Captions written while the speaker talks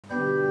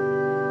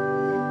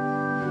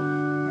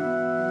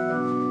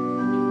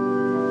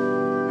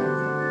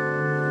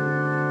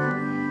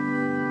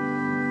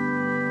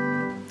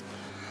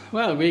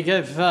Well, we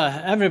give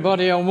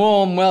everybody a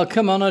warm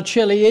welcome on a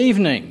chilly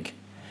evening.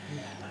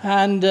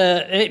 And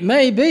it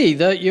may be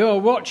that you're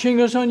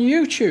watching us on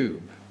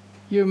YouTube.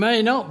 You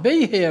may not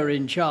be here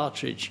in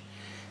Chartridge.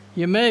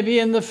 You may be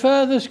in the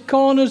furthest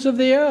corners of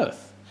the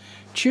earth,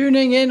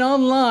 tuning in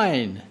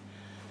online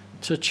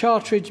to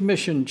Chartridge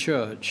Mission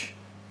Church.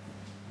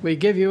 We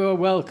give you a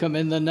welcome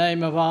in the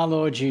name of our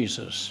Lord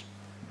Jesus.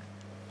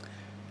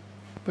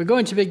 We're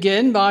going to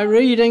begin by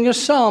reading a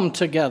psalm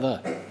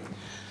together.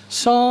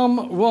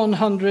 Psalm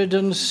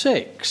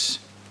 106,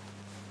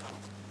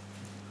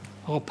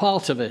 or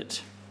part of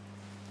it.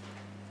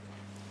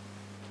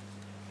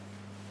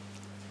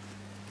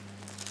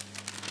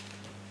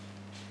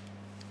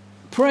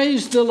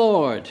 Praise the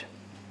Lord.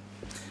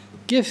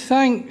 Give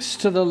thanks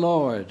to the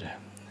Lord,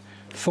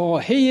 for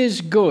he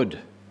is good.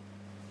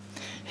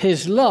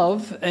 His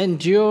love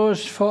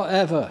endures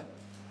forever.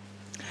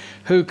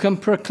 Who can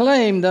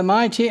proclaim the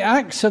mighty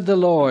acts of the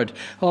Lord,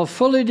 or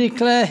fully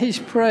declare his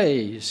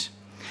praise?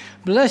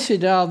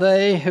 Blessed are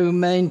they who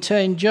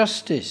maintain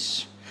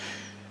justice,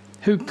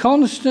 who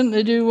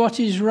constantly do what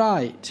is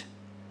right.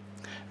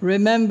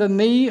 Remember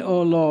me,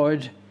 O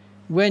Lord,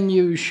 when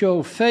you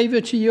show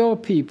favor to your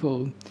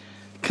people.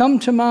 Come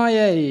to my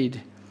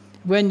aid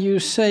when you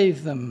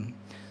save them,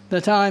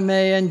 that I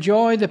may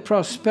enjoy the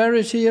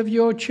prosperity of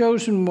your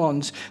chosen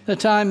ones,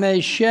 that I may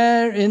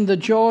share in the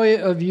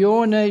joy of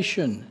your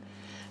nation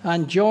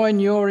and join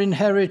your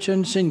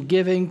inheritance in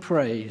giving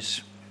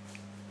praise.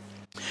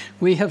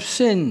 We have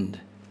sinned,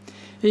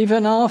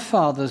 even our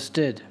fathers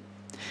did.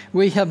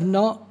 We have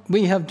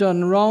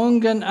done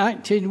wrong and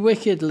acted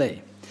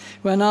wickedly.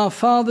 When our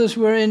fathers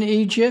were in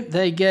Egypt,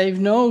 they gave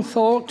no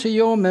thought to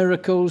your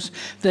miracles.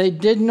 They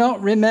did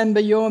not remember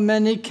your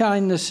many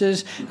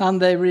kindnesses,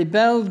 and they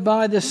rebelled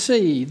by the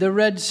sea, the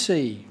Red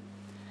Sea.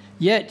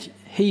 Yet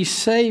he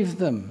saved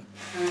them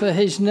for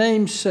his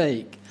name's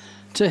sake,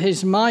 to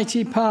his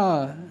mighty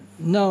power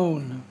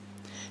known.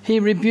 He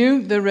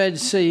rebuked the Red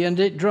Sea, and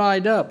it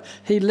dried up.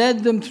 He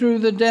led them through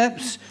the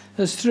depths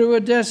as through a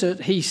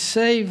desert. He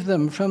saved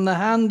them from the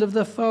hand of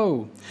the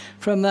foe.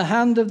 From the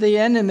hand of the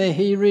enemy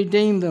he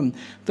redeemed them.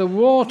 The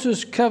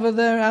waters covered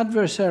their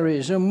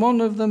adversaries, and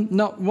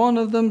not one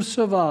of them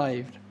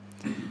survived.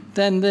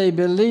 Then they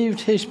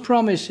believed his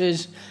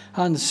promises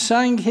and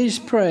sang his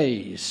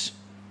praise.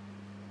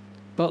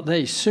 But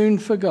they soon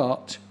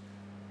forgot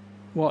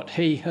what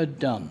he had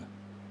done.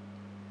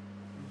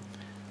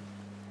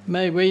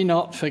 May we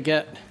not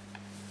forget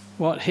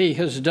what he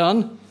has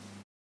done.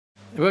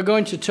 We're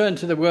going to turn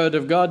to the Word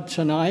of God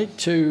tonight,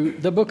 to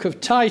the book of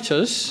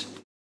Titus.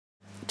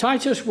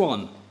 Titus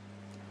 1.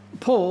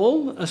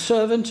 Paul, a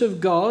servant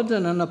of God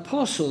and an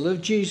apostle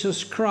of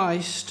Jesus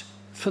Christ,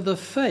 for the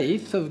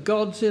faith of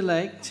God's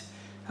elect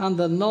and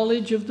the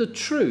knowledge of the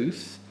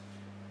truth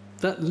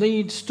that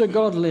leads to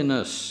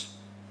godliness.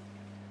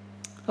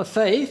 A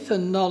faith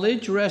and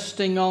knowledge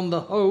resting on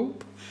the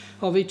hope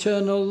of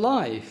eternal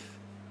life,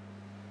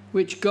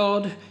 which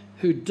God,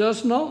 who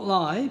does not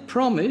lie,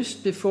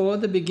 promised before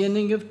the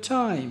beginning of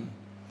time.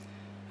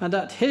 And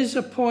at his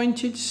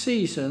appointed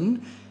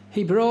season,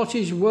 he brought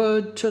his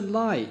word to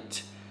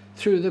light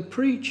through the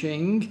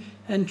preaching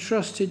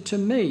entrusted to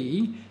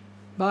me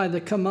by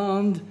the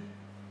command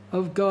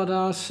of God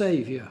our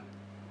Saviour.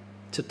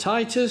 To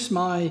Titus,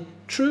 my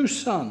true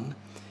son,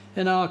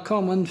 in our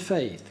common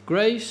faith,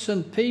 grace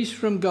and peace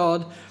from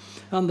God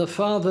and the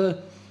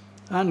Father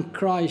and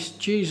Christ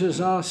Jesus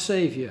our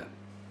Saviour.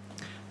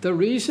 The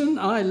reason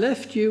I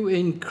left you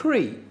in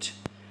Crete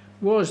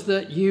was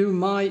that you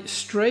might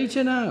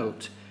straighten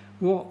out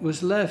what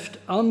was left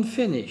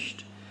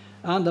unfinished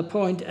and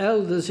appoint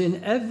elders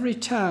in every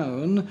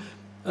town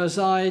as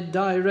I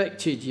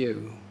directed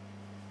you.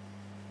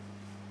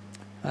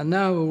 And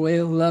now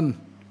we'll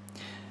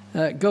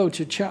go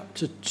to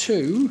chapter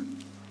 2.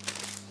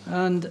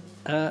 And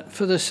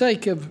for the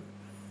sake of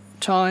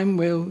time,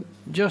 we'll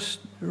just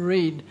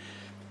read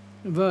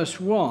verse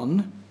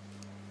 1.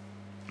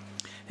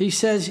 He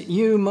says,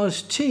 you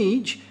must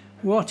teach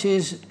what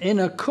is in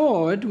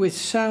accord with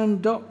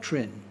sound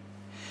doctrine.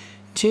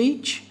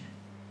 Teach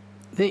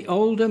the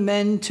older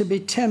men to be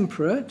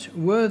temperate,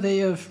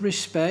 worthy of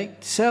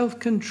respect,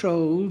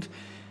 self-controlled,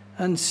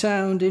 and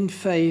sound in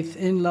faith,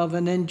 in love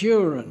and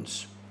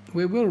endurance.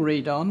 We will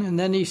read on, and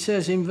then he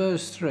says in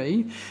verse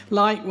 3,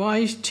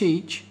 likewise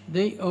teach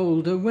the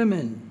older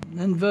women.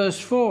 And verse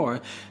 4,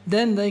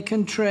 then they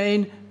can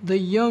train the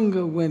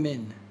younger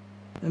women.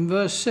 And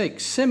verse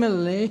 6,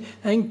 similarly,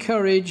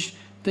 encourage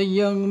the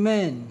young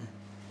men.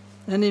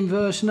 And in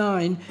verse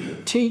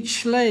 9,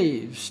 teach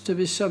slaves to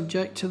be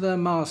subject to their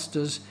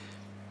masters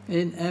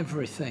in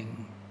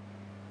everything.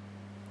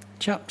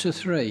 Chapter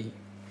 3.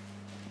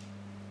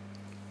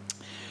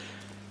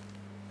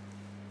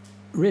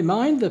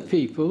 Remind the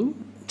people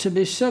to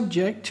be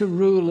subject to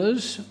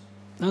rulers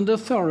and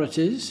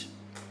authorities,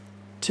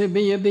 to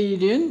be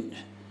obedient,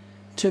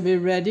 to be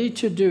ready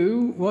to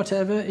do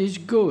whatever is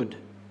good,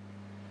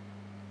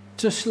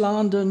 to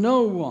slander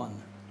no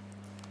one,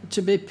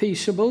 to be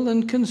peaceable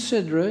and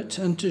considerate,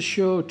 and to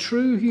show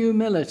true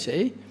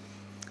humility,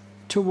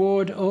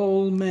 toward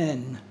all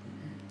men.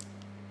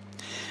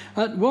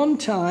 At one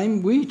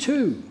time we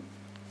too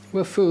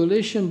were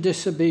foolish and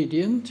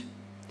disobedient,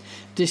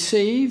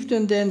 deceived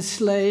and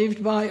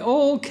enslaved by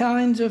all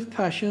kinds of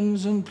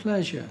passions and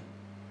pleasure.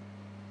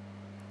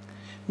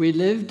 We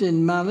lived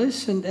in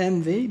malice and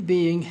envy,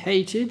 being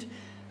hated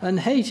and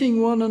hating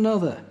one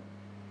another.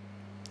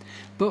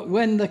 But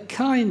when the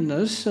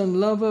kindness and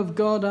love of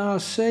God our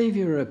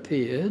Saviour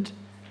appeared,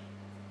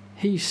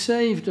 he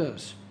saved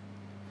us,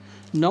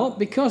 not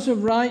because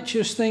of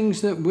righteous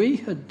things that we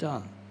had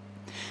done,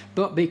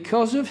 but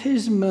because of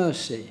his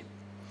mercy.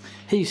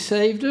 He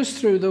saved us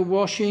through the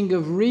washing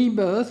of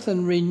rebirth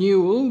and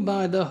renewal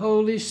by the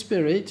Holy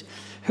Spirit,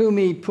 whom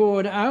he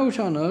poured out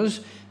on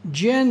us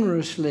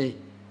generously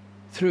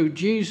through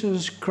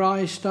Jesus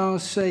Christ our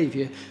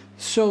Saviour,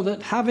 so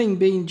that having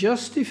been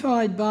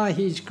justified by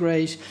his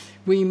grace,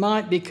 we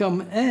might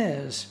become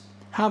heirs,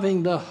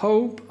 having the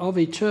hope of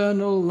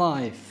eternal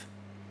life.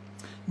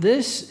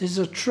 This is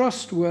a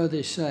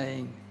trustworthy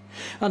saying,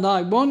 and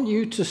I want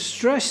you to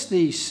stress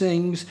these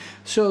things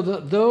so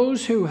that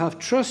those who have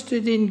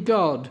trusted in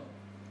God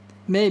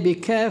may be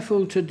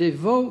careful to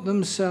devote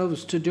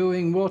themselves to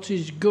doing what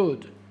is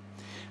good.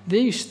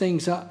 These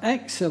things are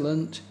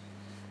excellent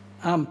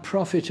and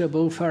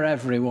profitable for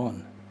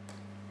everyone.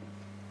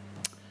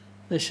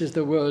 This is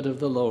the word of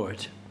the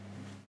Lord.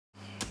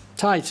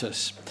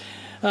 Titus.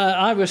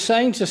 I was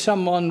saying to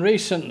someone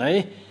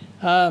recently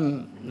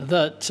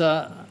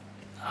that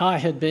I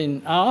had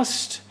been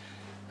asked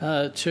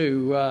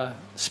to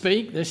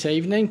speak this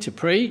evening, to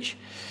preach,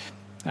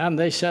 and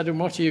they said, "And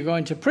what are you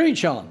going to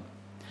preach on?"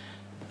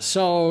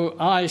 So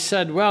I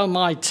said, well,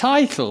 my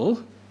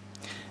title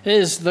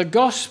is "The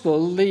Gospel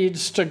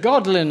Leads to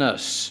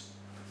Godliness."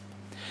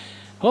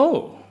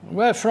 "Oh,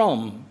 where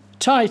from?"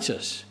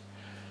 "Titus."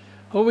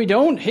 "Oh, we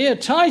don't hear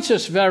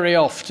Titus very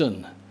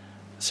often."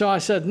 So I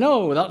said,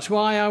 no, that's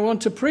why I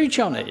want to preach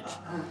on it,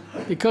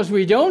 because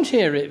we don't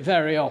hear it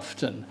very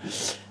often.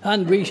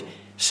 And we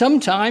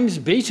sometimes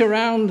beat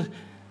around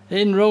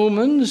in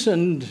Romans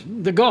and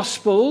the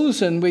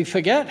Gospels, and we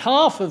forget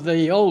half of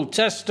the Old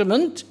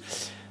Testament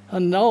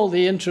and all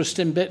the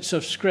interesting bits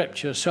of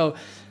Scripture. So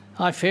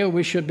I feel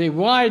we should be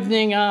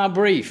widening our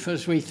brief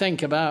as we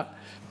think about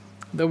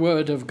the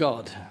Word of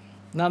God.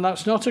 Now,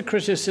 that's not a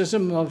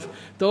criticism of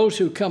those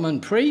who come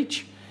and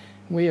preach.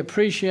 We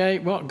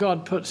appreciate what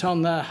God puts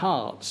on their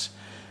hearts,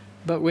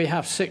 but we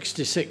have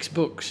 66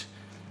 books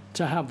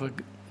to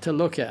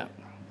look at.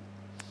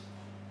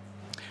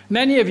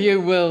 Many of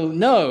you will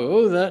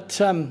know that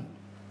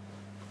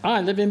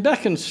I live in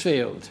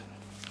Beaconsfield.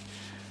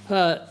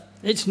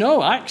 It's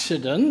no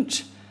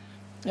accident.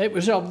 It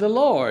was of the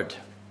Lord.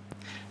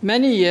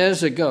 Many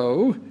years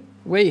ago,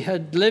 we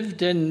had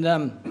lived in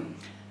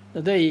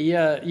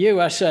the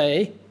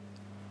USA,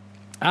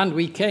 and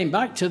we came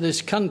back to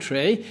this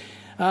country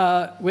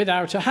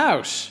without a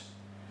house.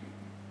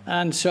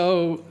 And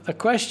so the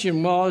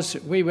question was,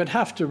 we would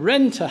have to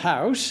rent a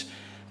house,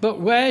 but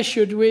where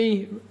should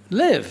we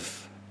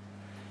live?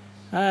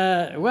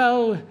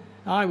 Well,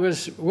 I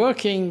was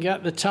working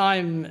at the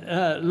time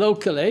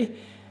locally,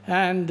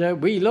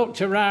 and we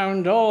looked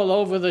around all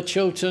over the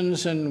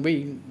Chilterns, and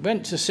we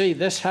went to see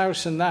this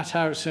house and that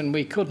house, and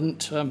we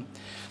couldn't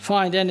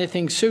find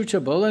anything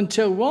suitable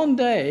until one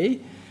day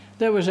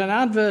there was an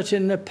advert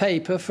in the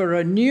paper for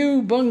a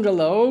new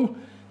bungalow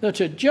that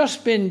had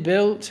just been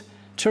built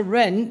to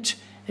rent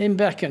in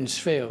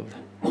Beaconsfield.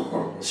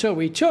 So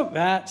we took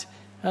that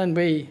and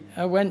we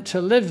went to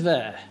live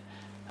there.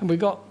 And we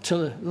got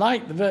to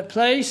like the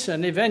place,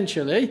 and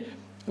eventually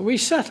we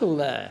settled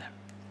there.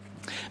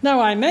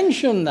 Now, I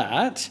mention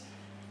that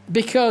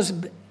because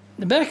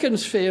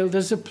Beaconsfield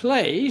is a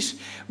place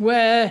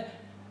where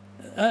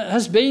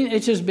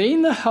it has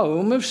been the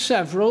home of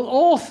several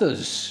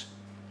authors.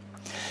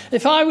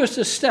 If I was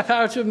to step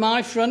out of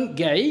my front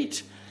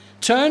gate,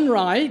 turn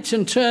right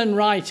and turn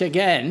right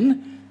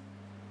again,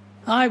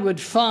 I would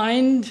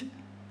find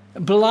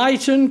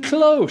Blighton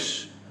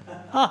Close.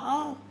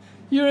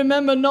 You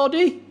remember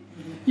Noddy?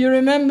 You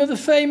remember the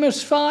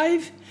famous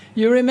five?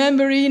 You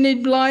remember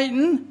Enid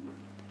Blyton?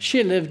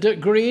 She lived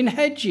at Green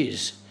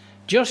Hedges,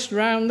 just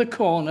round the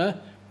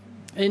corner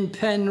in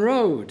Penn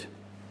Road.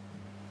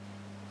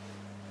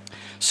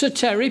 Sir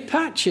Terry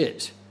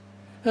Pratchett,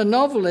 a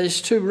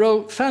novelist who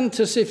wrote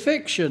fantasy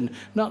fiction.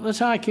 Not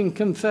that I can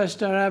confess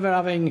to ever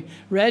having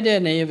read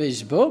any of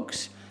his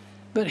books,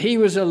 but he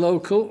was a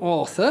local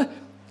author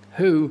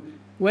who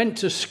went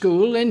to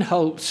school in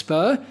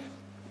Hotspur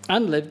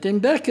and lived in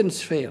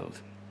Beaconsfield.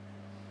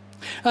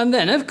 And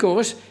then, of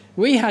course,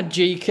 we had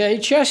G.K.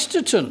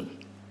 Chesterton,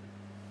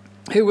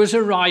 who was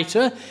a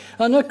writer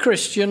and a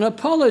Christian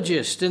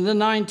apologist in the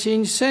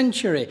 19th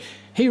century.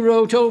 He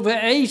wrote over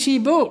 80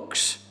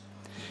 books.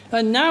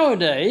 And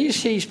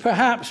nowadays, he's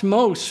perhaps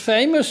most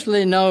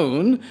famously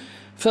known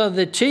for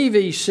the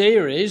TV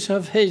series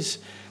of his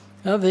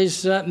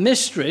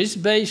mysteries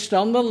based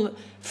on the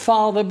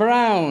Father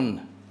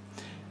Brown.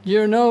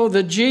 You know,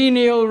 the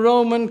genial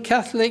Roman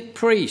Catholic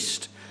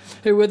priest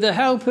who, with the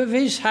help of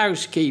his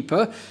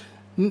housekeeper,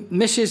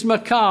 Mrs.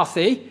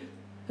 McCarthy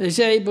is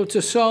able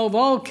to solve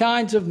all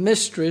kinds of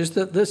mysteries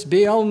that's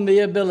beyond the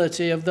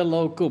ability of the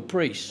local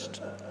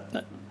priest,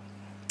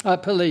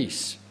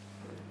 police.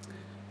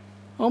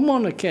 On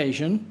one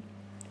occasion,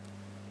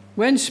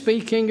 when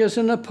speaking as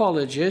an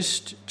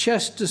apologist,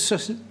 Chester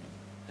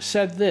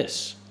said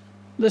this.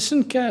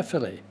 Listen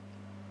carefully.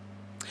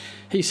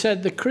 He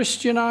said, the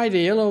Christian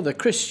ideal or the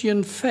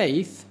Christian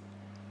faith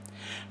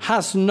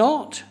has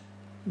not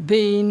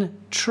been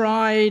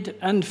tried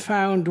and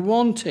found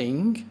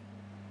wanting.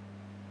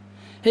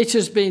 It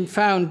has been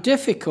found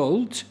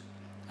difficult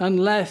and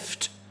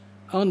left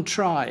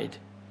untried.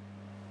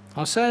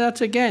 I'll say that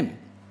again.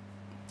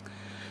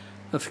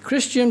 The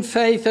Christian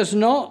faith has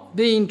not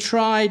been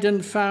tried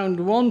and found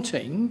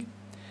wanting.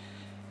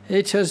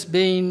 It has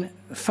been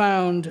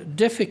found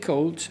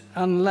difficult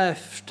and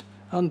left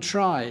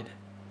untried.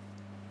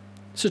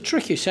 It's a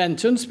tricky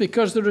sentence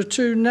because there are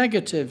two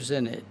negatives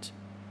in it.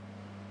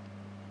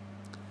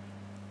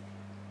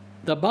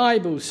 The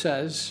Bible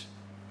says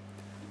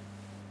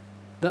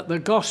that the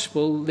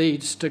gospel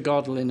leads to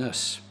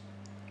godliness.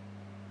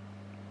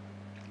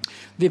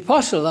 The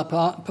Apostle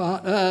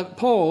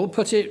Paul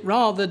put it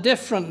rather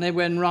differently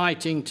when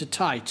writing to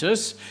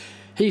Titus.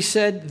 He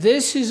said,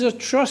 this is a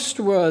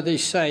trustworthy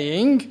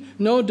saying,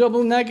 no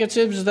double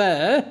negatives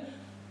there.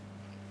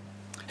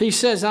 He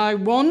says, I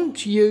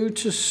want you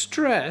to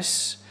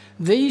stress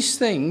these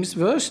things,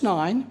 verse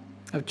 9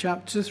 of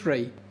chapter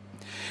 3.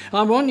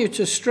 I want you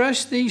to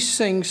stress these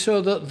things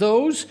so that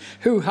those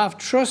who have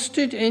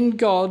trusted in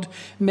God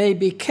may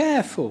be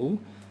careful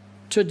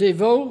to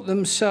devote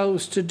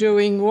themselves to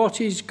doing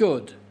what is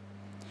good.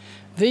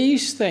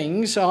 These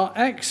things are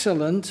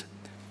excellent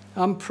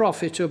and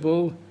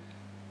profitable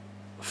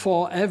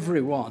for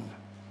everyone.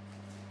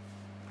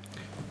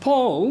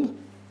 Paul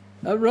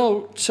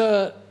wrote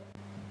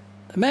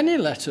many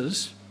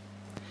letters,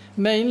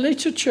 mainly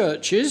to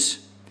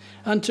churches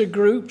and to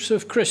groups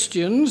of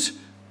Christians,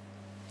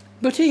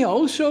 but he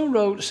also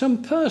wrote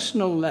some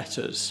personal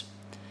letters,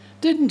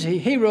 didn't he?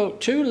 He wrote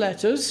 2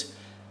 letters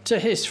to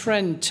his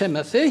friend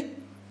Timothy.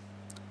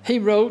 He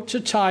wrote to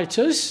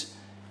Titus,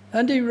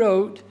 and he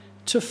wrote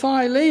to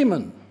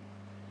Philemon.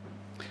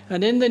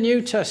 And in the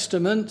New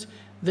Testament,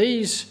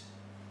 these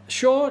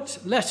short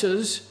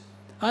letters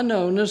are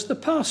known as the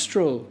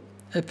pastoral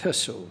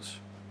epistles.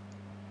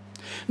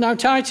 Now,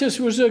 Titus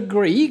was a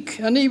Greek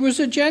and he was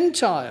a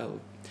Gentile,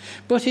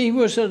 but he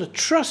was a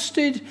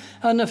trusted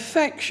and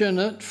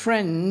affectionate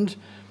friend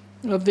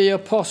of the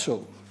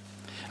apostle.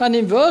 And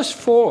in verse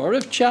 4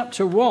 of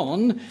chapter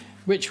 1,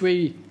 which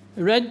we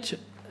read,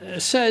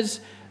 says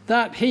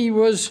that he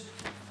was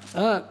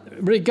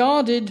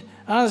regarded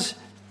as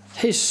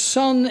his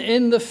son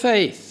in the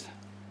faith.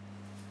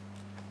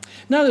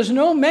 Now, there's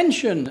no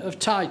mention of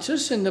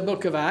Titus in the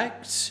book of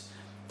Acts.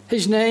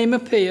 His name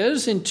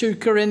appears in 2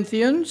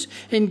 Corinthians,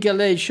 in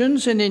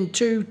Galatians, and in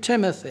 2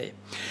 Timothy.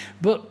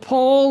 But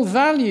Paul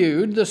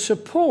valued the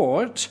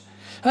support,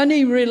 and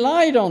he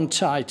relied on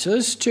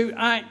Titus to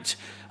act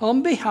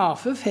on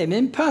behalf of him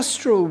in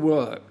pastoral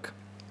work.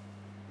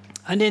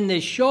 And in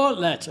this short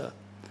letter,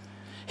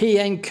 he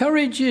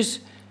encourages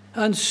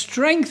and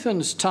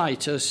strengthens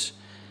Titus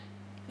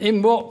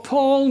in what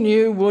Paul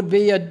knew would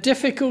be a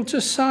difficult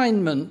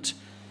assignment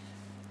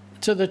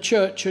to the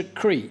church at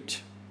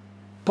Crete.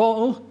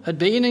 Paul had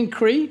been in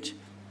Crete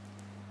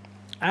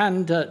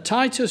and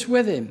Titus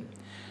with him.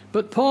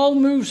 But Paul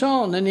moves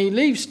on and he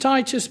leaves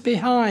Titus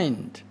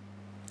behind.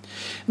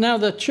 Now,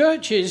 the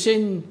churches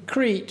in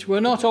Crete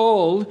were not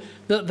all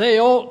that they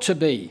ought to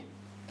be.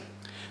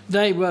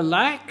 They were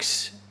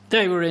lax,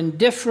 they were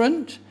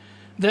indifferent,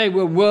 they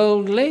were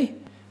worldly,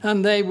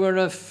 and they were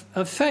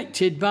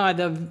affected by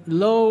the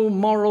low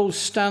moral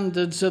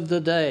standards of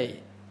the day.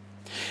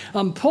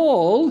 And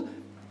Paul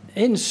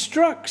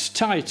instructs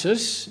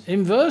Titus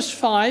in verse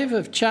 5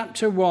 of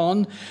chapter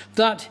 1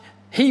 that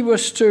he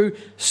was to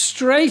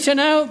straighten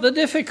out the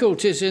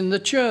difficulties in the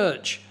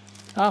church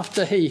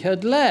after he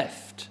had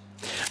left.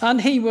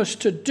 And he was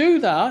to do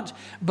that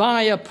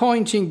by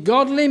appointing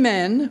godly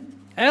men,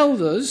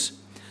 elders,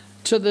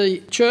 to the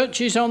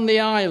churches on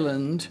the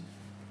island,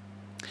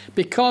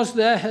 because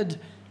there had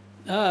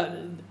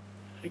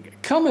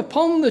come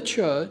upon the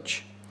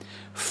church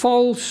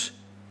false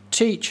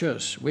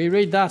teachers. We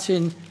read that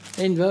in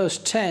verse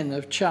 10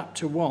 of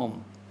chapter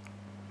 1.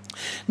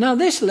 Now,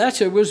 this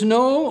letter was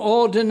no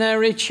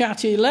ordinary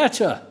chatty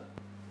letter.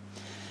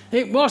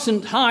 It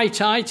wasn't, "Hi,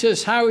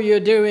 Titus, how are you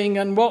doing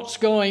and what's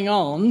going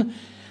on?"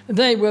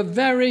 They were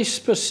very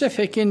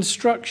specific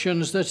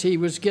instructions that he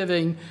was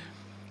giving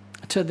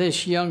to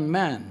this young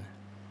man.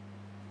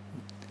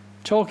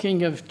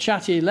 Talking of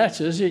chatty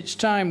letters, it's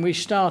time we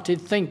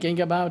started thinking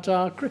about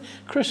our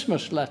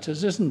Christmas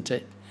letters, isn't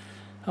it?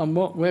 And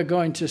what we're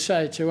going to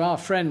say to our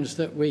friends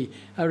that we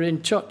are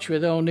in touch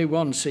with only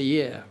once a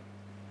year.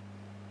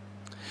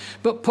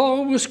 But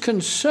Paul was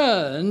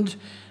concerned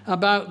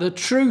about the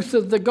truth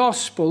of the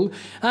gospel,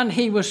 and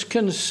he was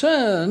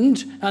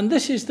concerned, and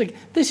this is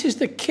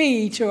the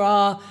key to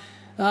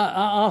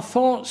our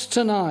thoughts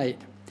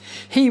tonight.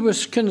 He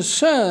was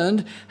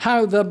concerned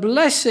how the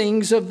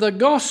blessings of the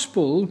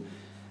gospel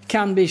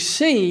can be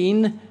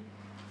seen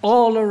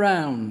all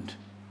around.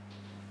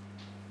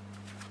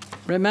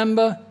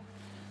 Remember,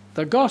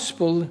 the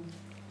gospel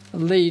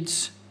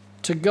leads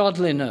to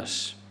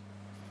godliness.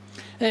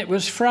 It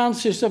was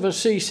Francis of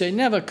Assisi,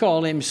 never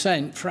call him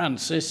Saint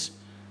Francis.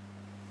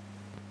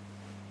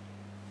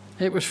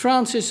 It was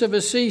Francis of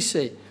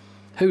Assisi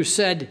who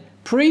said,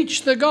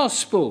 "Preach the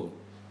gospel,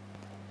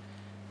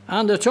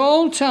 and at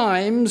all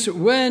times,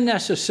 where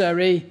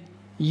necessary,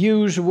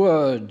 use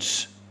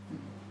words."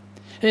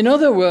 In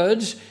other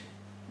words,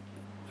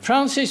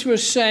 Francis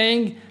was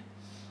saying,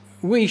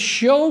 we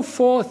show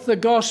forth the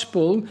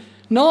gospel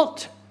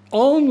not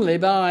only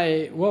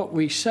by what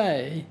we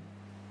say,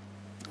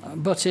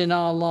 but in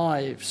our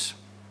lives.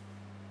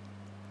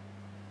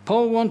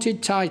 Paul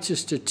wanted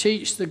Titus to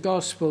teach the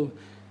gospel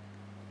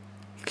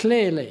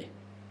clearly,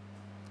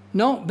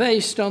 not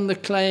based on the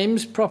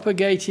claims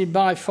propagated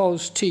by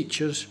false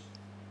teachers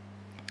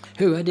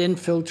who had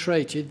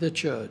infiltrated the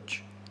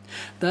church.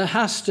 There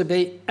has to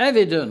be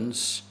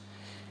evidence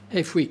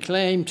if we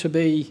claim to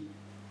be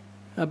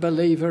a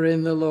believer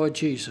in the Lord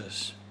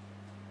Jesus.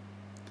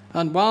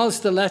 And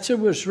whilst the letter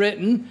was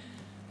written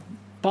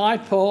by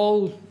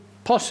Paul,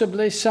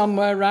 possibly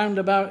somewhere round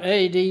about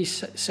AD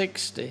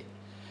 60,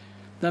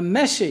 the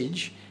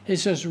message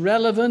is as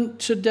relevant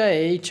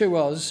today to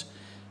us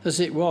as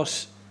it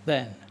was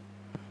then.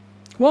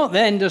 What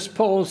then does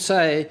Paul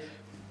say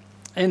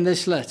in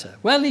this letter?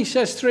 Well, he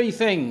says three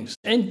things.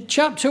 In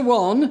chapter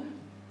 1,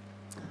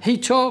 he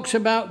talks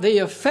about the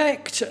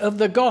effect of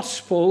the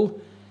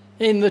gospel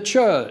in the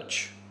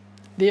church.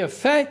 The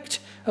effect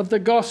of the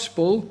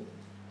gospel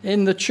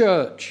in the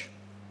church.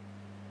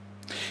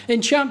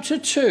 In chapter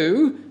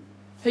 2,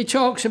 he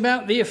talks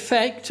about the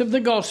effect of the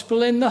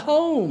gospel in the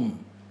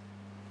home.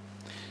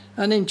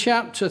 And in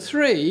chapter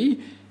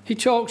 3, he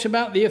talks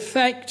about the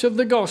effect of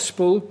the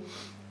gospel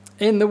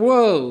in the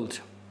world.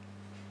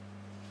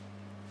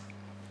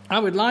 I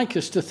would like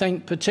us to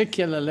think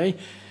particularly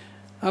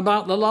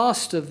about the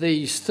last of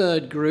these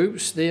third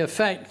groups, the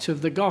effect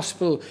of the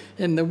gospel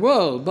in the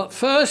world. But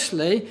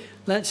firstly,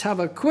 let's have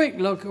a quick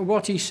look at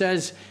what he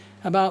says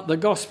about the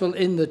gospel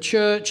in the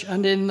church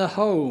and in the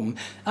home.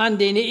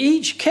 And in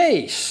each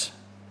case,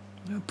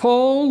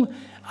 Paul,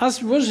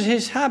 as was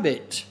his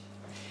habit,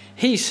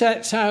 he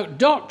sets out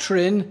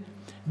doctrine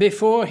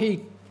before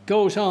he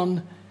goes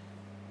on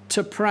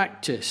to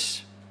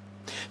practice.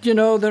 You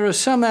know, there are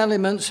some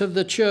elements of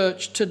the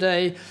church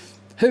today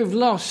who've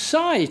lost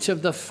sight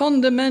of the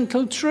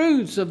fundamental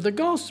truths of the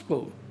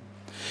gospel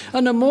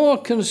and are more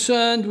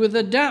concerned with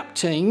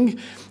adapting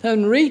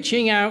and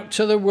reaching out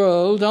to the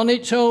world on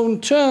its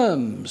own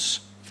terms.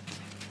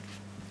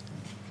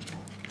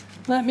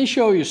 Let me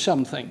show you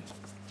something.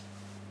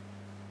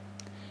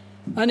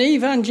 An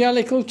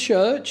evangelical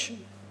church,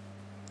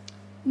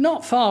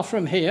 not far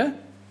from here,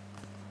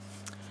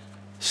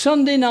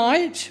 Sunday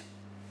night,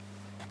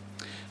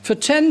 for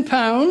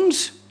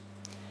 £10,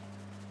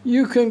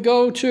 you can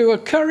go to a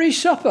curry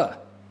supper.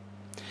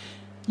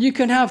 You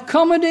can have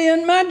comedy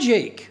and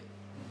magic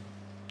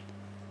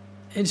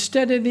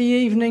instead of the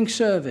evening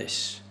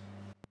service.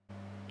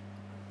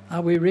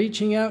 Are we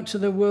reaching out to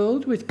the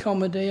world with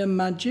comedy and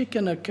magic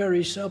and a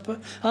curry supper?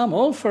 I'm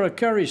all for a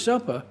curry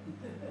supper.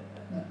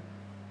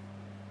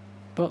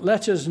 But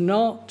let us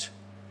not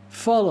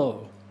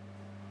follow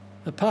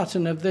the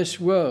pattern of this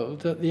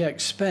world at the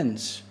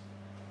expense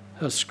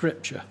of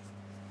Scripture.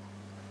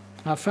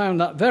 I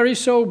found that very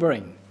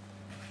sobering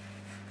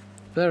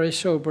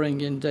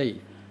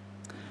indeed.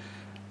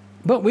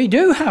 But we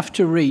do have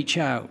to reach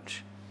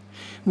out.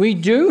 We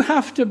do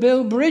have to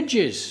build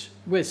bridges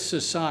with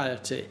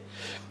society.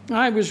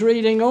 I was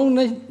reading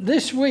only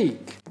this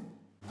week,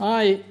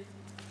 I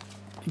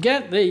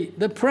get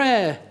the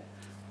prayer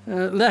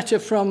letter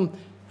from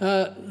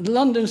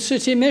London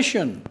City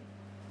Mission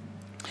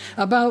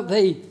about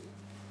the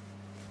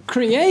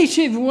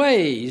creative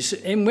ways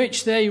in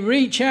which they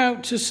reach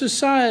out to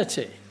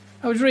society.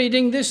 I was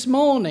reading this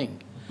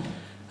morning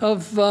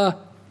of one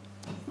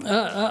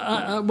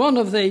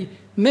of the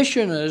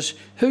missioners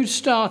who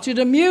started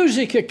a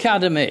music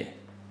academy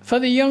for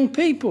the young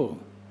people.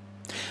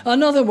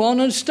 Another one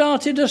had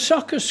started a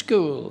soccer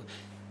school.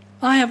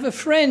 I have a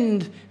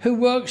friend who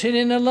works in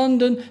inner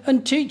London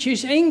and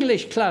teaches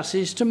English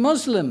classes to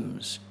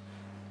Muslims.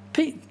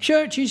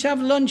 Churches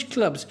have lunch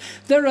clubs.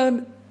 There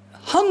are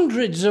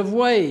hundreds of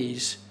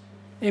ways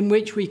in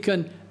which we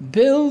can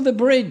build a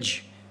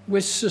bridge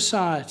with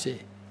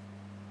society,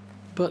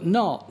 but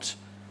not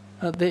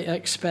at the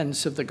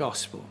expense of the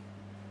gospel.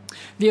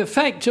 The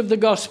effect of the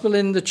gospel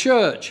in the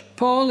church.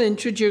 Paul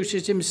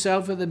introduces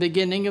himself at the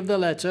beginning of the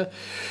letter.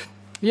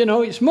 You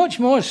know, it's much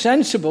more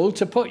sensible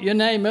to put your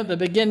name at the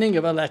beginning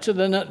of a letter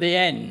than at the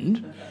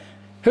end.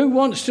 Who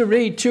wants to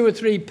read 2 or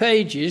 3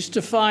 pages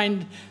to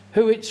find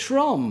who it's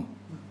from?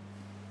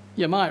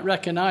 You might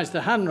recognize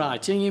the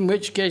handwriting, in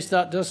which case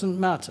that doesn't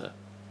matter.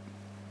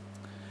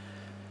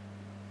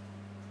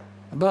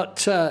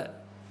 But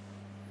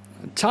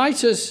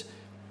Titus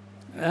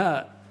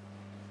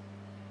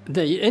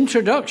the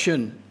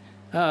introduction,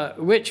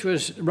 which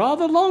was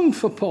rather long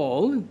for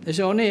Paul, is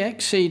only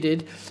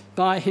exceeded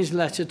by his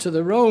letter to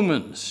the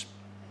Romans.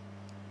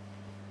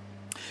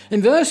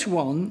 In verse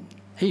 1,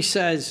 he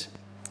says,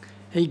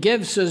 he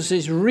gives us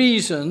his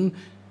reason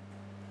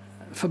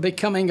for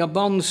becoming a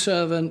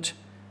bondservant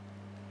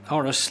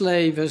or a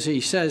slave, as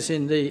he says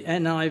in the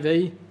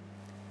NIV.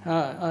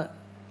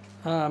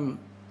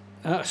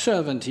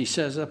 Servant, he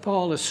says.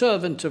 Paul, a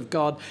servant of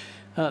God.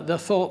 The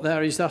thought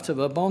there is that of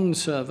a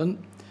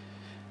bondservant.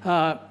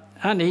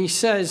 And he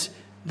says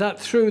that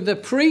through the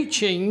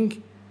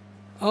preaching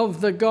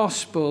of the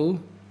gospel,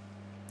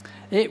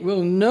 it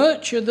will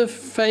nurture the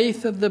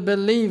faith of the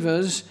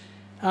believers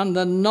and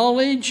the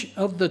knowledge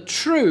of the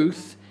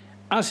truth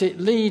as it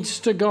leads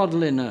to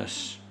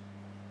godliness.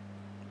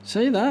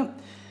 See that?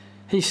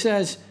 He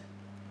says,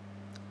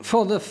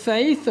 for the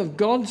faith of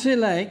God's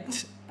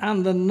elect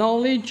and the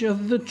knowledge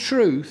of the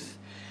truth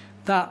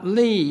that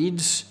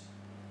leads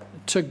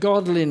to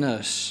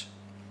godliness.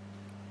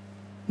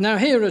 Now,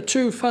 here are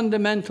two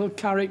fundamental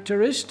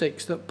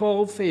characteristics that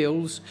Paul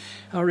feels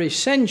are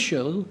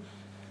essential: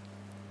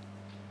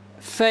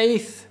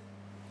 faith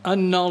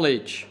and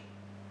knowledge.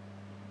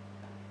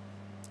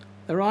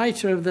 The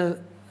writer of the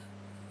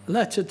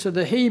letter to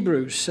the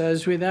Hebrews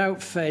says,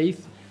 without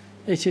faith,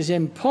 it is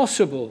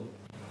impossible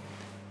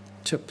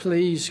to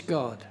please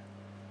God.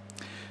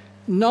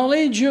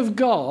 Knowledge of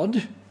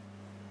God,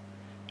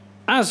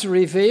 as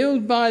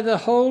revealed by the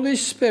Holy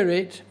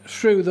Spirit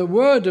through the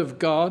Word of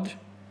God,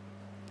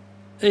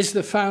 is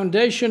the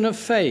foundation of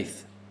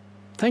faith.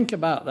 Think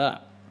about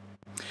that.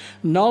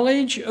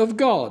 Knowledge of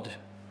God,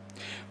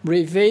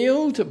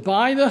 revealed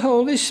by the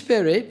Holy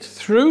Spirit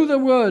through the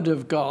Word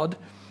of God,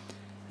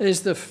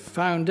 is the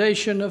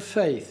foundation of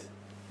faith.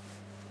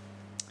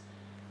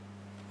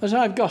 As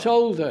I've got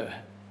older,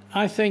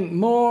 I think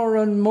more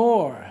and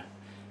more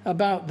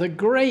about the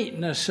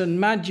greatness and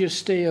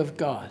majesty of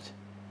God.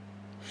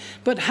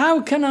 But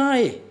how can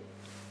I,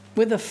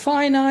 with a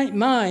finite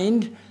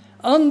mind,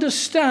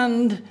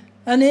 understand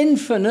an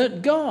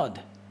infinite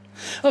God?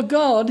 A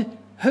God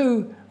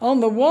who, on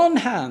the one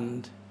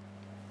hand,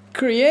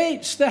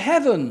 creates the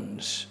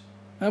heavens,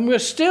 and we're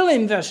still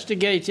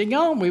investigating,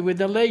 aren't we, with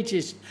the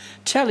latest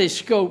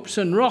telescopes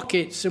and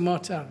rockets and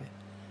what have you.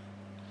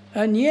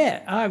 And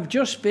yet, I've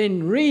just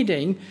been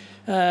reading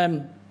the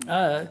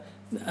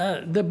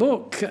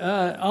book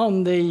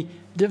on the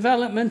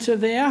development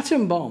of the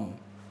atom bomb,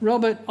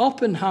 Robert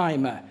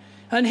Oppenheimer,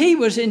 and he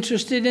was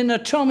interested in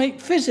atomic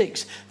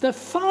physics, the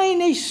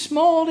finest,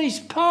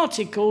 smallest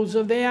particles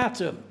of the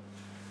atom.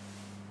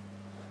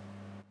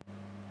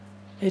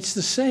 It's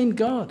the same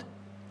God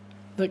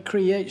that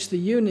creates the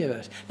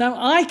universe. Now,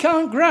 I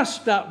can't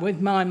grasp that with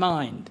my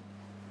mind,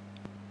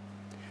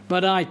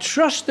 but I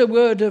trust the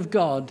Word of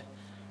God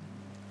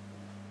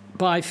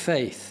by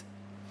faith.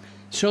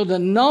 So the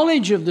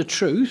knowledge of the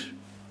truth,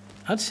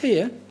 that's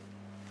here,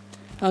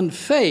 and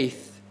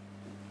faith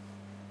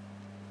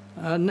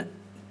are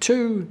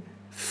two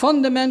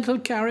fundamental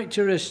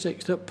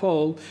characteristics that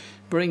Paul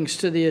brings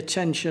to the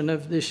attention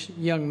of this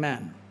young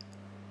man.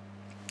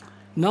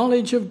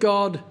 Knowledge of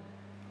God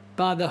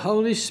by the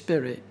Holy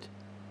Spirit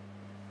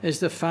is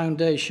the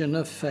foundation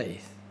of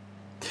faith.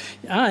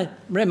 I'm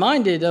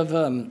reminded of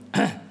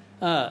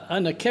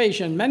an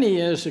occasion many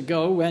years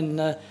ago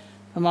when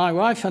my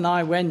wife and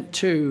I went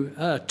to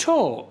a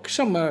talk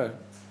somewhere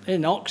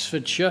in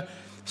Oxfordshire.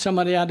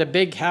 Somebody had a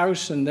big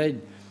house and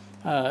they'd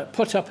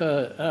put up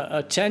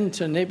a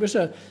tent, and it was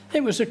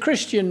a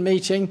Christian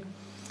meeting,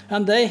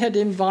 and they had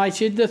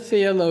invited the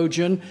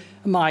theologian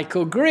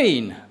Michael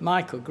Green.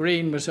 Michael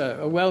Green was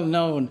a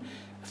well-known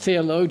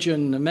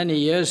theologian many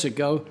years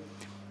ago,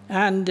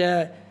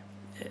 and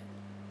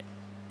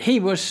he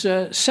was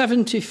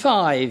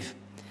 75,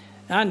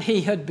 and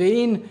he had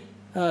been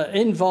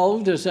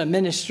involved as a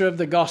minister of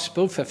the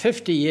gospel for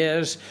 50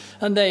 years,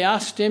 and they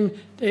asked him,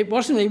 he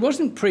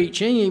wasn't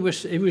preaching, he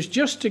was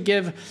just to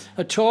give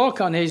a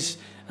talk on his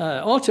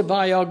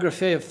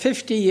autobiography of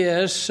 50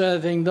 years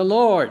serving the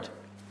Lord.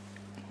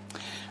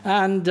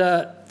 And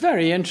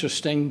very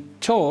interesting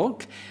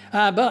talk,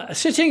 but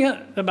sitting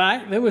at the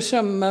back there were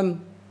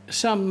some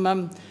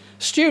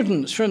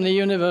students from the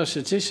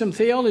university, some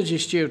theology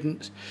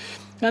students,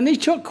 and he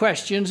took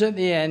questions at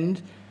the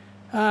end.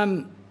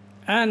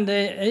 And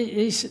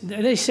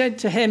they said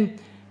to him,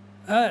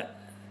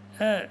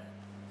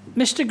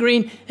 Mr.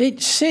 Green,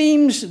 it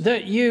seems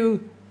that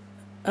you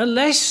are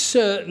less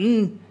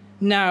certain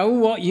now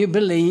what you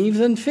believe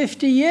than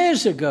 50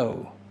 years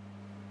ago.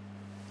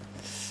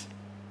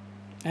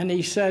 And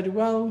he said,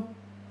 well,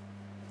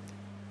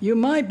 you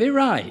might be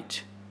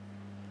right,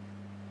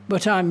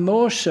 but I'm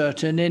more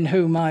certain in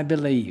whom I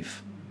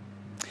believe.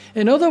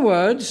 In other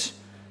words,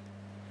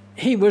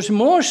 he was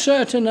more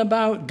certain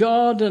about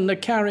God and the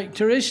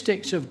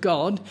characteristics of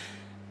God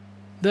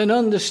than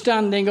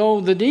understanding all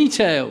the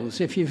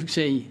details, if you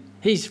see.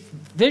 His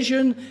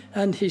vision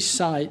and his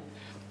sight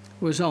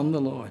was on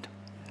the Lord.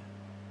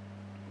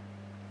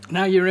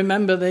 Now you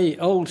remember the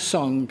old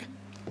song,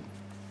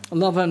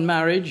 Love and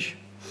Marriage.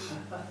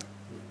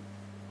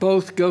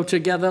 Both go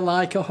together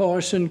like a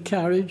horse and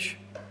carriage.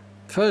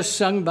 First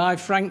sung by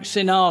Frank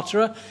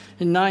Sinatra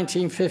in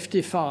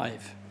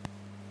 1955.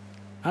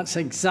 That's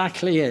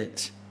exactly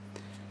it.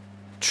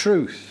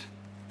 Truth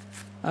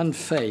and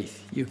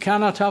faith. You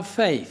cannot have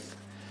faith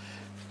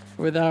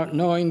without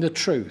knowing the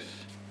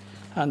truth,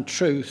 and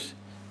truth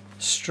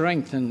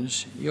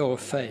strengthens your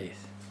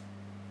faith.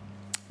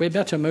 We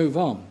better move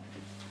on.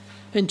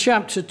 In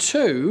chapter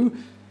 2,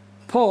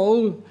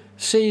 Paul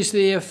sees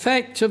the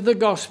effect of the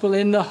gospel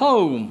in the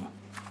home.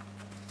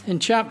 In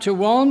chapter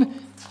 1,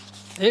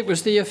 it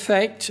was the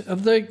effect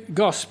of the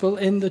gospel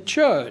in the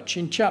church.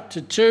 In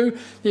chapter 2,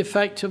 the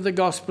effect of the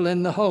gospel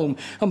in the home.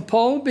 And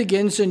Paul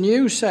begins a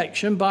new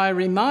section by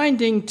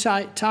reminding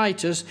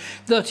Titus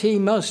that he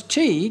must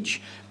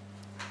teach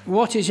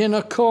what is in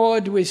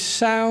accord with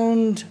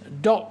sound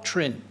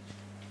doctrine.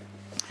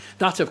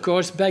 That, of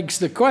course, begs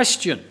the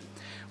question,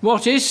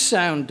 what is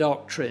sound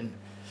doctrine?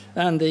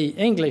 And the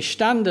English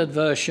Standard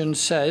Version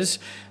says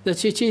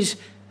that it is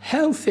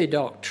healthy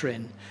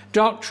doctrine,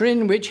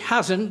 doctrine which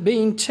hasn't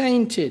been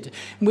tainted,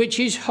 which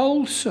is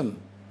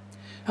wholesome,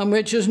 and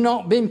which has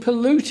not been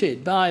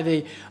polluted by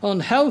the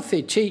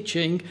unhealthy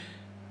teaching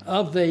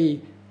of the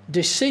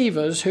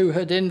deceivers who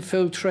had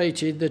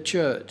infiltrated the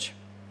church.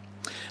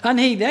 And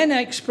he then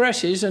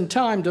expresses, and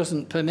time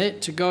doesn't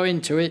permit to go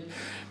into it,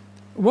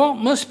 what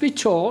must be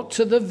taught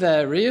to the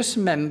various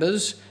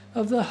members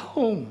of the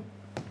home.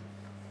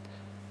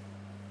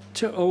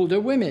 To older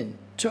women,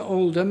 to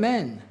older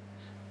men,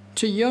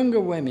 to younger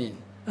women,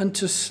 and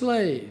to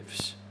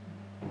slaves.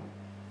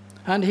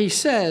 And he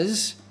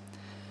says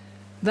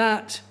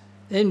that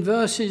in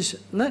verses,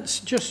 let's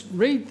just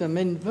read them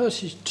in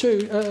verses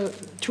chapter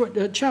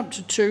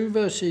 2,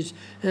 verses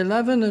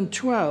 11 and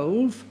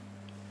 12.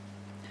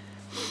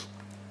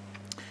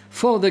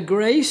 For the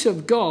grace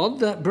of God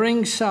that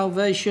brings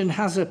salvation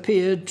has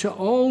appeared to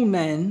all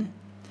men.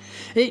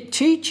 It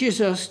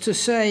teaches us to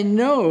say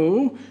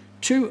no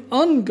to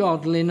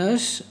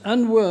ungodliness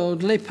and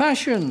worldly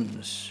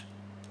passions.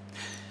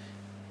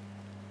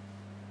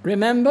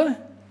 Remember,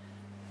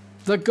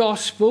 the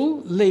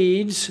gospel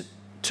leads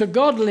to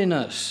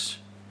godliness.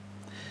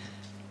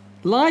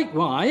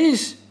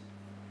 Likewise,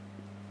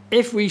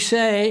 if we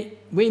say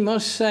we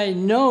must say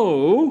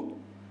no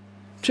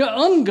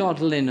to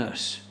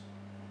ungodliness,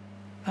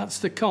 that's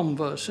the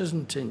converse,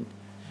 isn't it?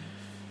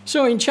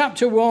 So in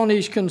chapter 1,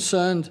 he's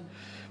concerned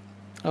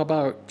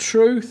about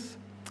truth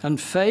and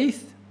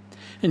faith.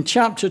 In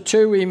chapter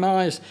 2, he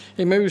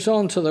moves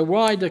on to the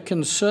wider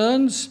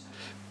concerns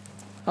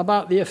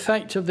about the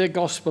effect of the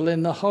gospel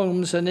in the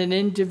homes and in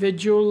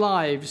individual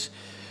lives,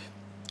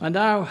 and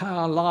how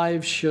our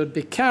lives should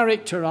be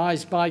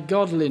characterized by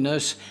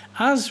godliness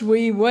as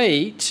we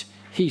wait,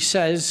 he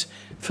says,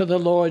 for the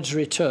Lord's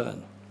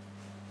return.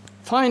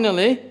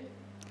 Finally,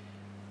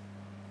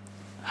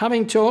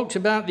 having talked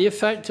about the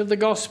effect of the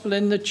gospel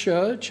in the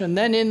church and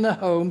then in the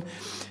home,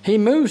 he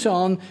moves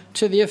on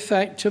to the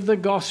effect of the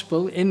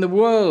gospel in the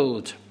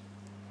world.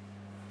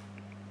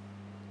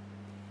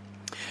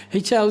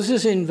 He tells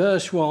us in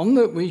verse 1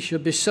 that we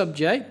should be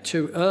subject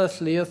to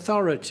earthly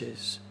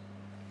authorities.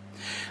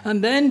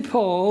 And then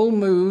Paul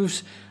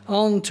moves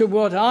on to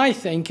what I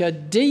think are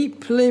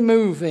deeply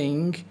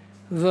moving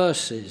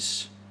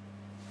verses.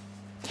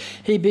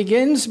 He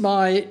begins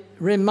by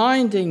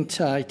reminding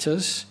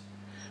Titus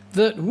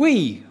that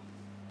we,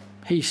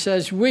 he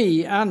says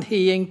we, and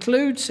he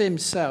includes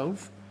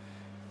himself,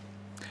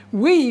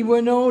 we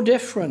were no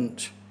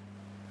different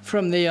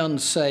from the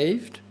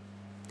unsaved.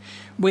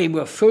 We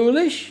were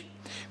foolish,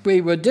 we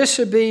were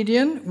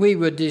disobedient, we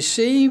were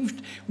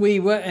deceived, we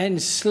were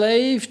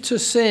enslaved to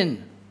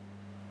sin.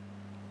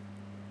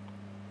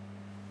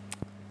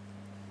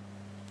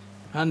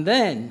 And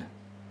then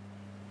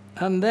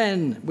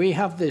we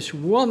have this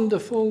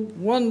wonderful,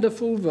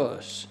 wonderful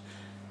verse.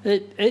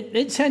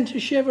 It sent a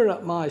shiver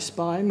up my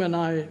spine when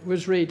I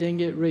was reading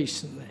it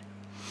recently.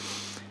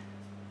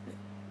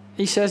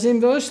 He says in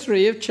verse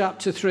 3 of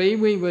chapter 3,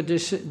 we were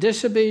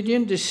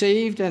disobedient,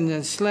 deceived and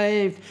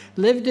enslaved,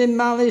 lived in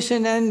malice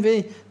and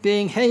envy,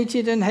 being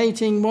hated and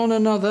hating one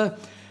another.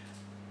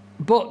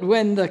 But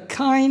when the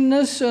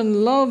kindness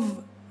and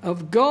love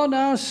of God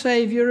our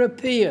Saviour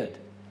appeared,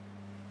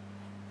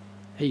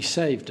 he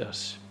saved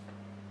us.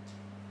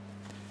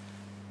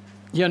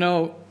 You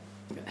know,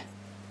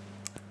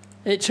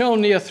 it's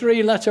only a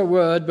 3-letter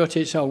word, but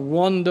it's a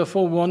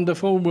wonderful,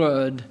 wonderful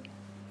word.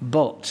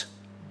 But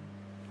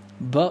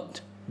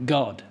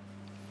God.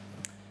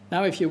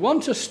 Now, if you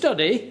want to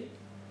study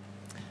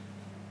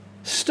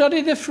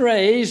the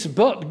phrase,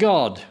 but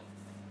God.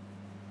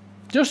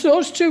 Just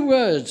those 2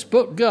 words,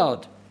 but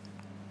God.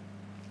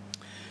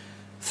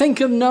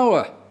 Think of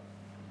Noah.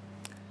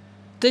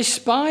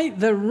 Despite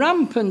the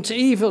rampant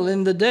evil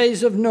in the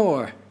days of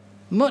Noah,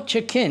 much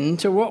akin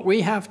to what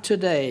we have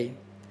today,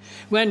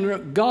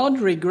 when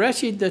God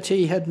regretted that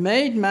he had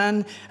made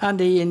man and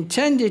he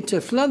intended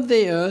to flood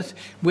the earth,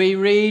 we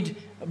read,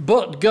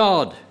 but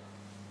God.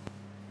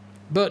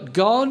 But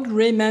God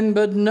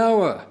remembered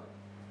Noah,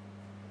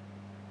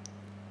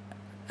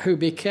 who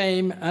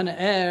became an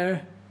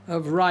heir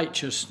of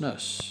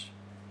righteousness.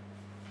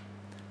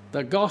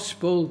 The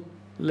gospel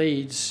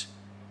leads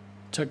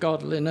to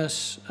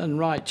godliness and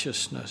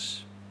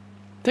righteousness.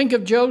 Think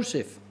of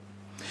Joseph,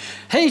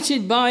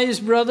 hated by his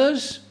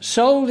brothers,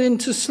 sold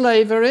into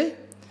slavery,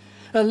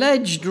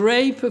 alleged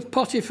rape of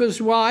Potiphar's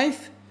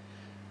wife.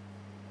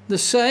 The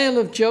sale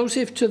of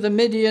Joseph to the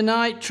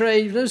Midianite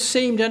traders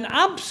seemed an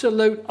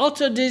absolute,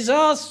 utter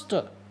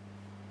disaster.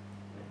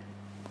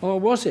 Or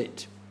was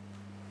it?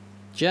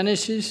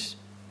 Genesis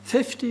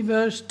 50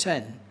 verse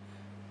 10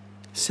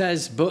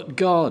 says, but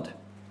God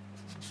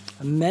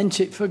meant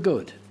it for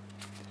good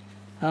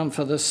and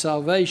for the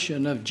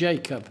salvation of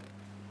Jacob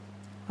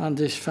and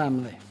his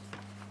family.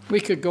 We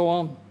could go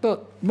on,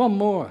 but one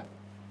more.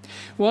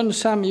 1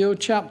 Samuel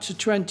chapter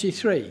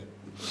 23.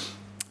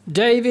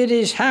 David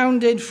is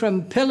hounded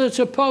from pillar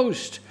to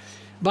post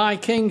by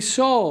King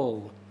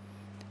Saul.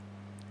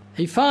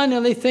 He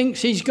finally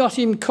thinks he's got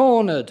him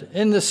cornered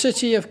in the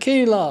city of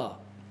Keilah.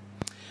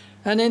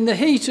 And in the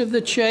heat of the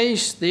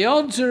chase, the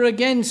odds are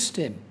against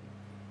him.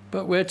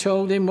 But we're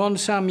told in 1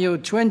 Samuel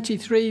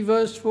 23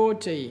 verse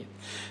 14,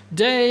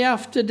 day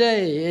after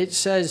day it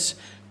says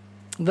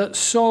that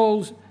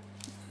Saul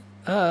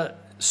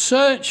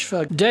searched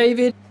for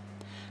David,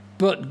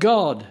 but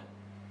God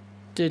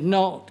did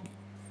not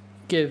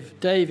give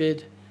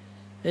David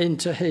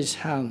into his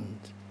hand.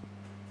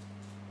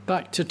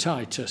 Back to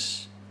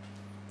Titus.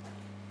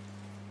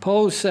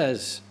 Paul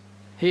says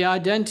he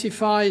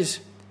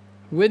identifies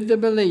with the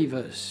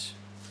believers.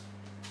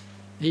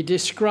 He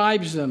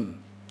describes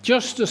them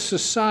just as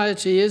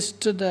society is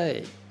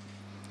today.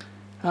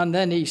 And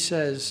then he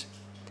says,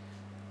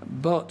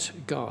 but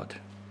God.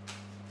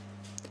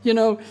 You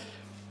know,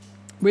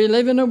 we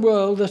live in a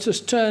world that has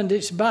turned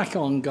its back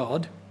on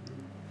God,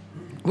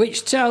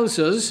 which tells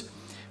us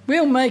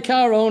we'll make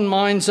our own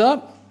minds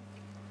up.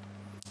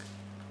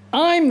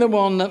 I'm the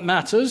one that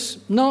matters,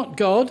 not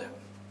God.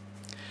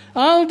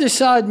 I'll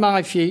decide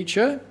my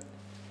future.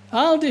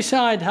 I'll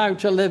decide how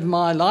to live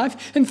my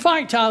life. In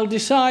fact, I'll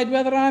decide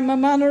whether I'm a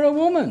man or a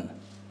woman.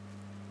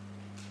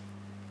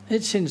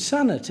 It's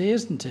insanity,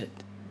 isn't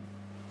it?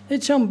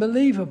 It's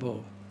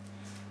unbelievable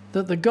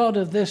that the God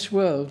of this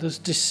world has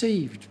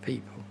deceived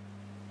people.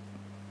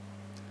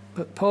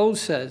 But Paul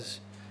says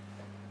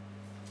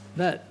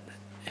that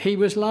he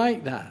was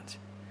like that.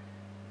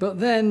 But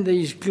then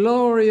these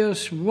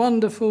glorious,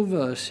 wonderful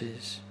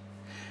verses,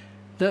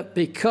 that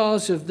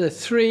because of the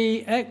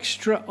three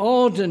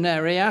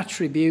extraordinary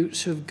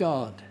attributes of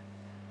God,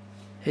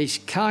 his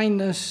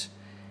kindness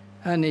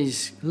and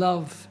his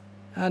love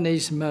and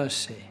his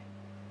mercy,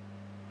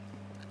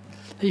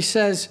 he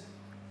says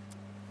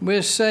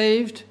we're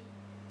saved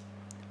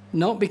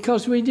not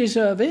because we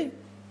deserve it,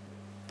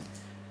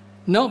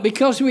 not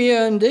because we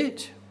earned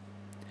it,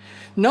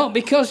 not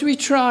because we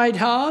tried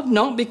hard,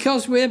 not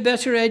because we're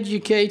better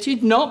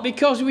educated, not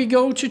because we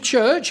go to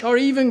church or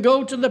even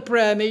go to the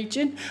prayer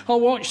meeting or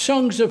watch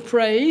songs of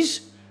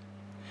praise.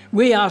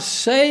 We are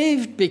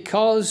saved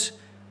because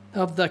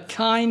of the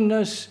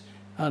kindness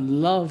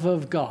and love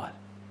of God.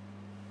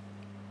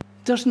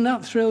 Doesn't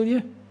that thrill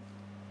you?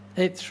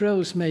 It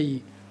thrills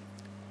me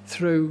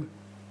through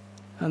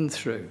and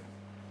through.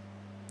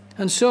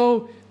 And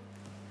so,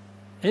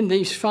 in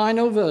these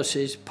final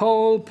verses,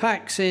 Paul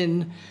packs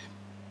in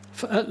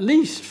at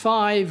least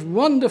 5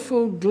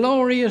 wonderful,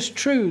 glorious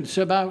truths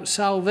about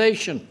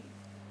salvation.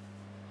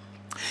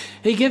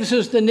 He gives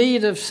us the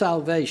need of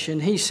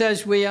salvation. He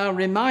says we are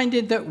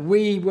reminded that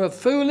we were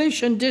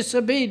foolish and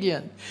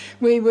disobedient.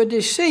 We were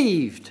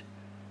deceived.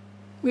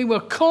 We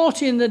were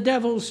caught in the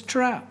devil's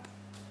trap.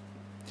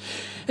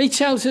 He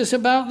tells us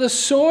about the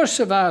source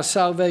of our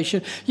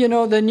salvation. You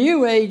know, the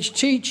New Age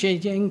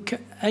teaching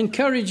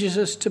encourages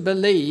us to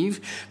believe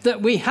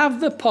that we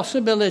have the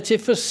possibility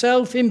for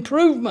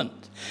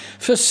self-improvement,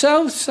 for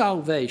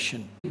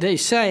self-salvation. They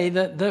say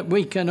that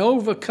we can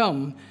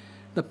overcome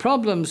the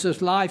problems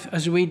of life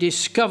as we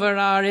discover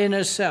our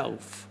inner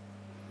self.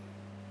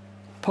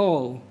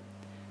 Paul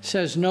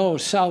says, no,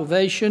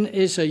 salvation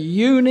is a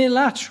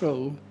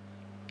unilateral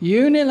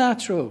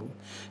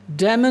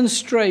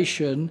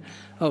demonstration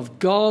of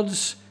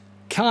God's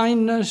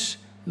kindness,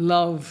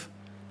 love,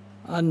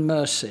 and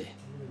mercy.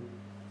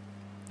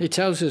 He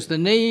tells us the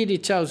need, he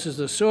tells us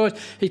the source,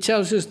 he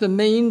tells us the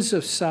means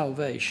of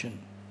salvation.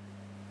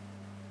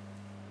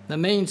 The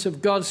means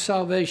of God's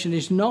salvation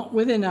is not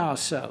within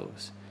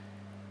ourselves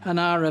and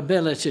our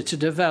ability to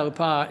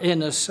develop our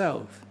inner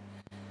self.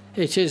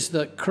 It is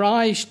that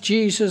Christ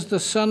Jesus, the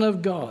Son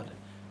of God,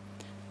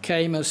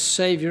 came as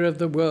Saviour of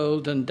the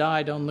world and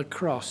died on the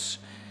cross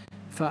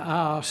for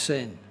our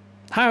sin.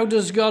 How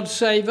does God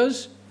save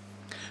us?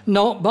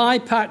 Not by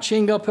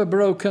patching up a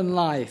broken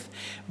life,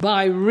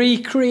 by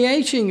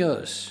recreating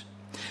us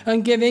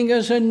and giving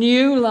us a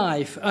new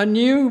life, a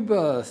new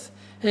birth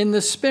in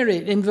the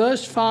Spirit. In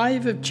verse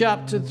 5 of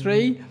chapter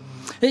 3,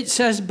 it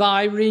says,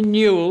 by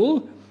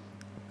renewal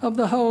of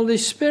the Holy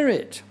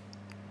Spirit.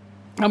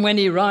 And when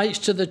he writes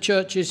to the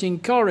churches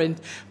in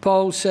Corinth,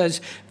 Paul says,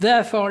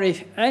 therefore,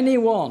 if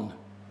anyone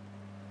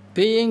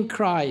be in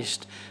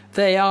Christ,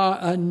 They are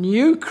a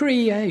new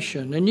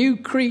creation, a new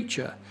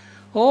creature.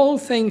 All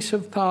things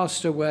have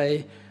passed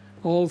away.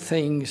 All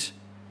things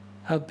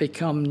have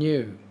become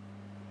new.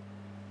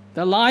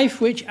 The life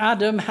which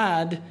Adam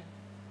had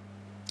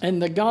in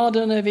the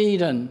Garden of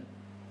Eden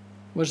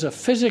was a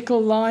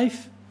physical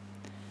life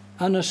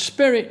and a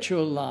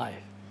spiritual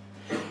life.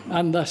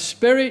 And the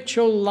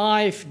spiritual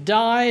life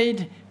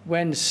died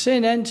when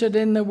sin entered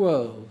in the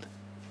world.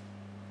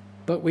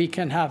 But we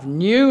can have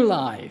new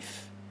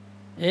life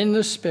in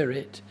the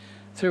Spirit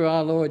through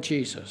our Lord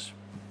Jesus.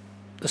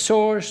 The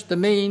source, the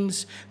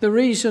means, the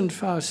reason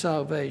for our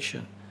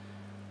salvation.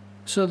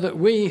 So that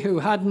we who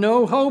had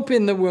no hope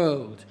in the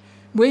world,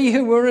 we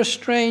who were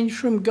estranged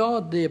from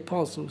God, the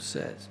apostle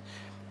says,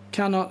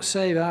 cannot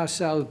save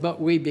ourselves,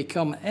 but we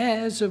become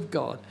heirs of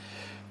God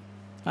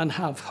and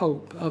have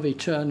hope of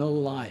eternal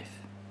life.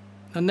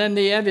 And then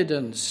the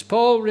evidence.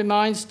 Paul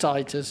reminds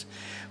Titus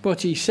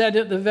what he said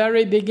at the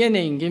very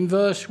beginning in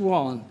verse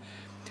 1,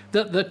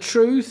 that the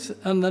truth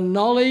and the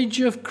knowledge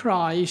of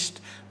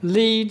Christ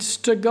leads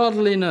to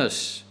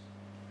godliness.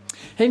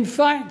 In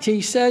fact,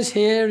 he says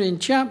here in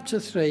chapter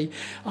 3,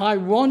 I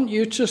want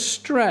you to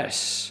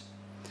stress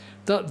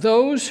that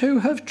those who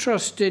have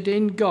trusted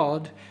in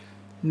God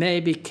may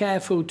be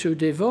careful to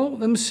devote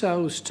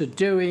themselves to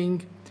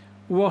doing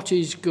what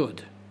is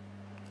good.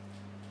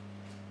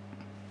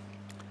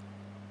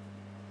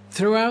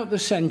 Throughout the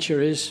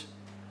centuries,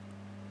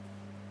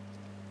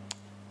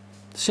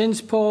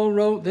 since Paul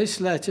wrote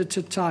this letter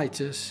to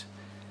Titus,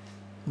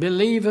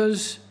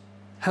 believers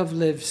have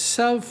lived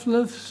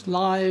selfless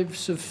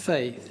lives of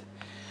faith,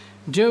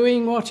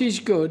 doing what is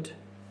good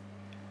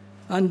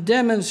and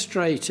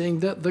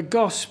demonstrating that the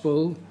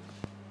gospel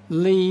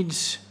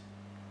leads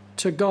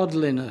to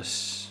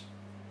godliness.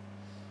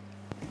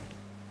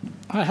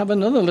 I have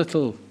another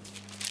little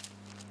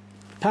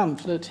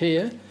pamphlet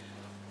here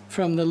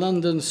from the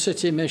London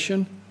City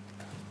Mission.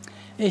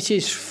 It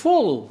is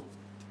full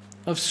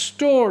of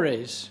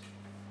stories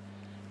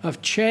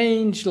of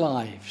changed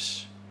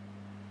lives.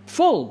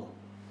 Full.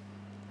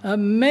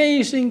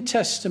 Amazing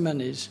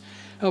testimonies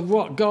of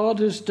what God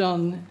has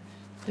done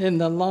in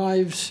the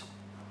lives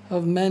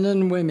of men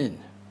and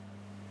women.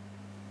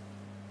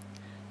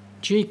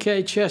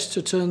 G.K.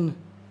 Chesterton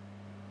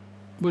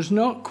was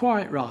not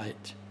quite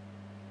right.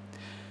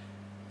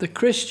 The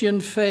Christian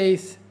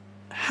faith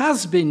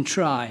has been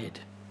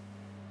tried,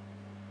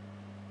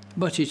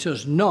 but it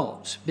has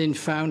not been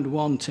found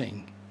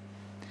wanting.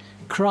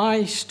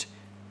 Christ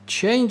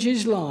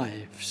changes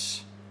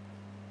lives.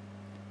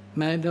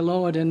 May the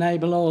Lord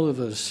enable all of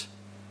us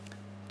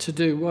to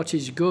do what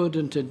is good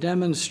and to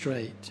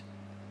demonstrate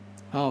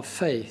our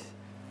faith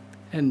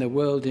in the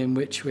world in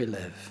which we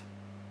live.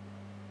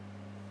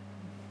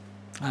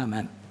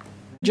 Amen.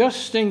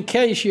 Just in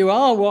case you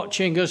are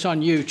watching us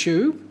on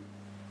YouTube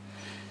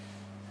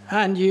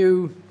and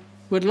you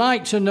would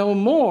like to know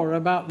more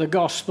about the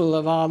gospel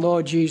of our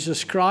Lord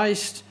Jesus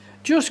Christ,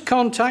 just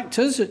contact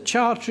us at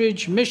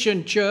Chartridge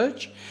Mission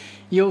Church.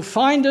 You'll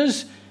find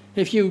us,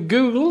 if you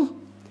Google,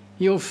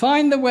 you'll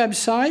find the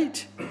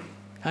website,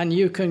 and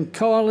you can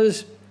call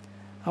us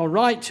or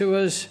write to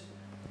us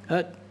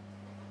at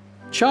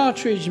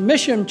Chartridge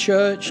Mission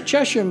Church,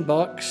 Chesham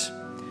Box,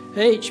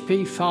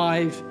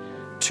 HP5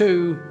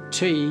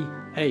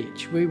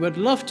 2TH. We would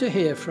love to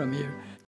hear from you.